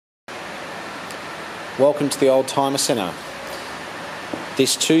Welcome to the Oldtimer Centre.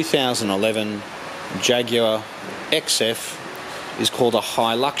 This 2011 Jaguar XF is called a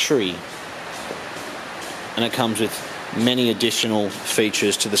high luxury, and it comes with many additional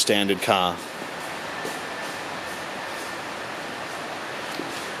features to the standard car.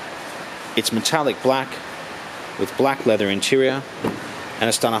 It's metallic black with black leather interior, and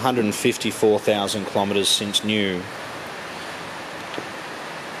it's done 154,000 kilometres since new.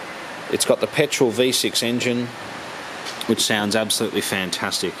 It's got the petrol V6 engine, which sounds absolutely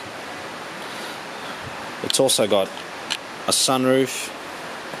fantastic. It's also got a sunroof,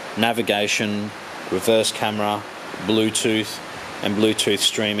 navigation, reverse camera, Bluetooth, and Bluetooth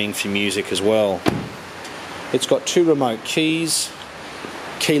streaming for music as well. It's got 2 remote keys,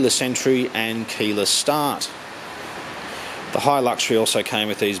 keyless entry and keyless start. The high luxury also came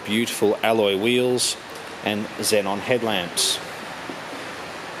with these beautiful alloy wheels and xenon headlamps.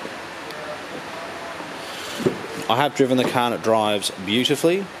 I have driven the car and it drives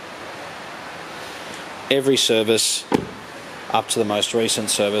beautifully. Every service up to the most recent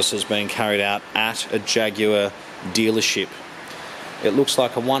service has been carried out at a Jaguar dealership. It looks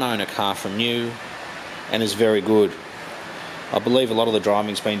like a one-owner car from new and is very good. I believe a lot of the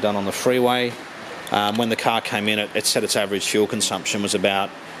driving's been done on the freeway. When the car came in, it said its average fuel consumption was about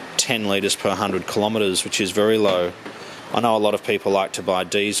 10 litres per 100 kilometres, which is very low. I know a lot of people like to buy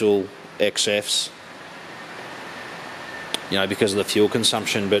diesel XFs, because of the fuel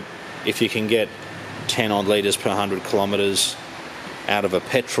consumption, but if you can get 10 odd litres per 100 kilometres out of a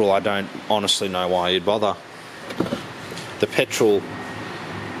petrol, I don't honestly know why you'd bother. The petrol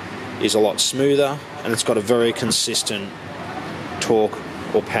is a lot smoother and it's got a very consistent torque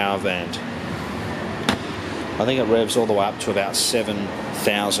or power band. I think it revs all the way up to about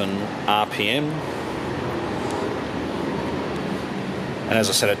 7,000 RPM. And as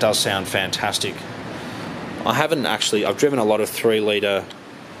I said, it does sound fantastic. I've driven a lot of 3-litre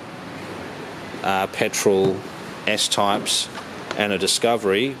petrol S-types and a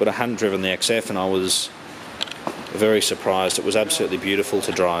Discovery, but I hadn't driven the XF, and I was very surprised. It was absolutely beautiful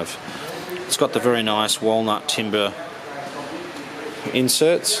to drive. It's got the very nice walnut timber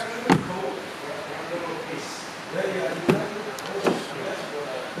inserts.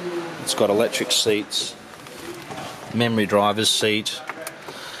 It's got electric seats, memory driver's seat.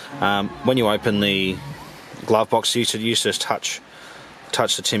 When you open the glove box, you used to just touch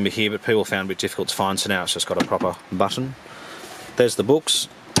the timber here, but people found it a bit difficult to find, so now it's just got a proper button. There's the books.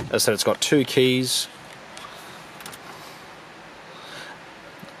 As I said, it's got 2 keys.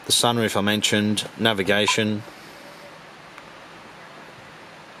 The sunroof I mentioned, navigation.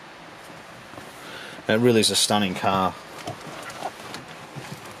 It really is a stunning car.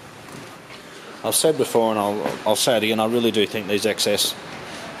 I've said before, and I'll say it again, I really do think these XS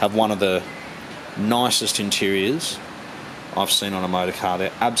have one of the nicest interiors I've seen on a motor car.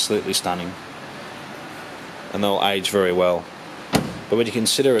 They're absolutely stunning, and they'll age very well. But when you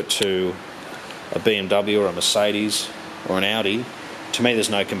consider it to a BMW or a Mercedes or an Audi, to me there's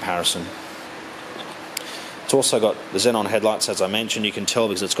no comparison. It's also got the xenon headlights, as I mentioned. You can tell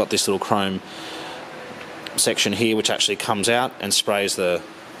because it's got this little chrome section here which actually comes out and sprays the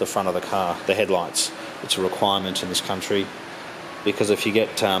front of the car, the headlights. It's a requirement in this country, because if you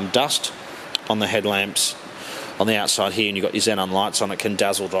get dust on the headlamps on the outside here and you've got your xenon lights on, it can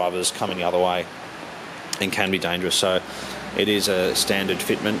dazzle drivers coming the other way and can be dangerous. So it is a standard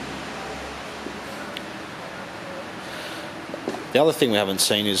fitment. The other thing we haven't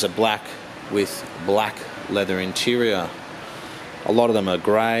seen is a black with black leather interior. A lot of them are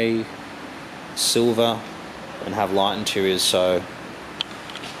grey, silver, and have light interiors, so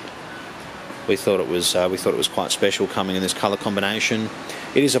we thought it was quite special coming in this colour combination.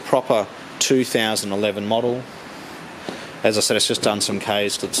 It is a proper 2011 model. As I said, it's just done some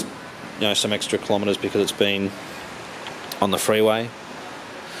Ks, it's some extra kilometres because it's been on the freeway.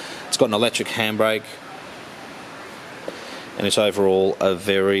 It's got an electric handbrake, and it's overall a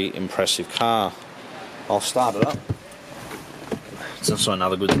very impressive car. I'll start it up. It's also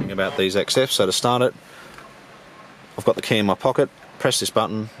another good thing about these XFs. So to start it, I've got the key in my pocket. Press this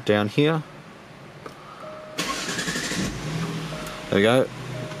button down here. There we go.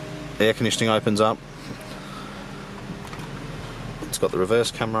 The air conditioning opens up. It's got the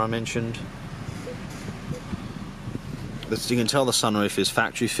reverse camera I mentioned. You can tell the sunroof is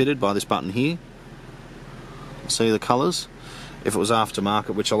factory fitted by this button here. See the colours? If it was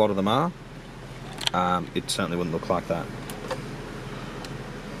aftermarket, which a lot of them are, it certainly wouldn't look like that.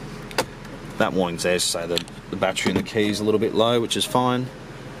 That warning's there to say that the battery in the key is a little bit low, which is fine.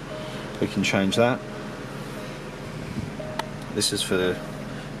 We can change that. This is for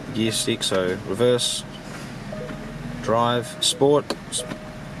gear stick, so reverse, drive, sport,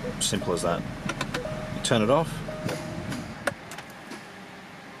 simple as that. You turn it off,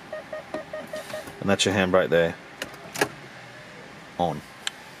 and that's your handbrake there, on.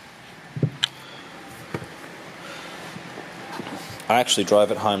 I actually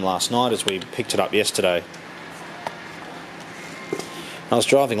drove it home last night as we picked it up yesterday. I was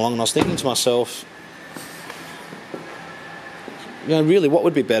driving along and I was thinking to myself, you know, really, what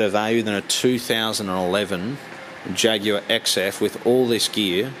would be better value than a 2011 Jaguar XF with all this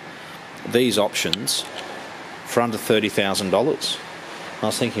gear, these options, for under $30,000? I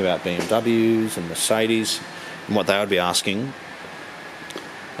was thinking about BMWs and Mercedes and what they would be asking,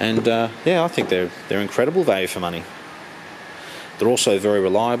 and yeah, I think they're incredible value for money. They're also very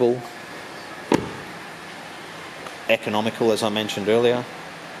reliable, economical, as I mentioned earlier,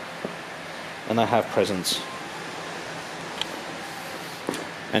 and they have presence.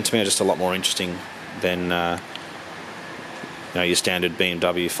 And to me, are just a lot more interesting than your standard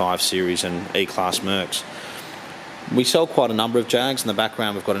BMW 5 Series and E-Class Mercs. We sell quite a number of Jags. In the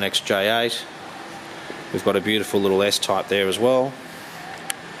background, we've got an XJ8. We've got a beautiful little S-Type there as well.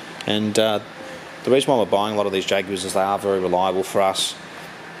 And the reason why we're buying a lot of these Jaguars is they are very reliable for us.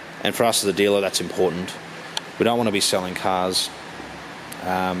 And for us as a dealer, that's important. We don't want to be selling cars,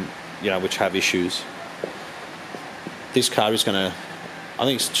 which have issues. This car is going to, I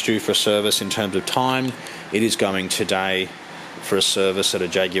think it's due for a service in terms of time. It is going today for a service at a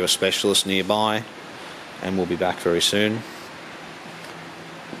Jaguar specialist nearby, and we'll be back very soon.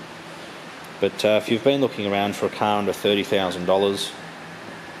 But if you've been looking around for a car under $30,000,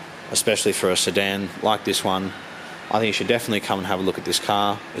 especially for a sedan like this one, I think you should definitely come and have a look at this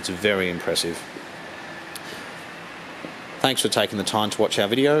car. It's very impressive. Thanks for taking the time to watch our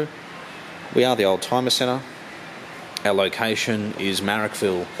video. We are the Oldtimer Centre. Our location is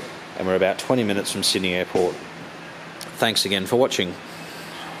Marrickville, and we're about 20 minutes from Sydney Airport. Thanks again for watching.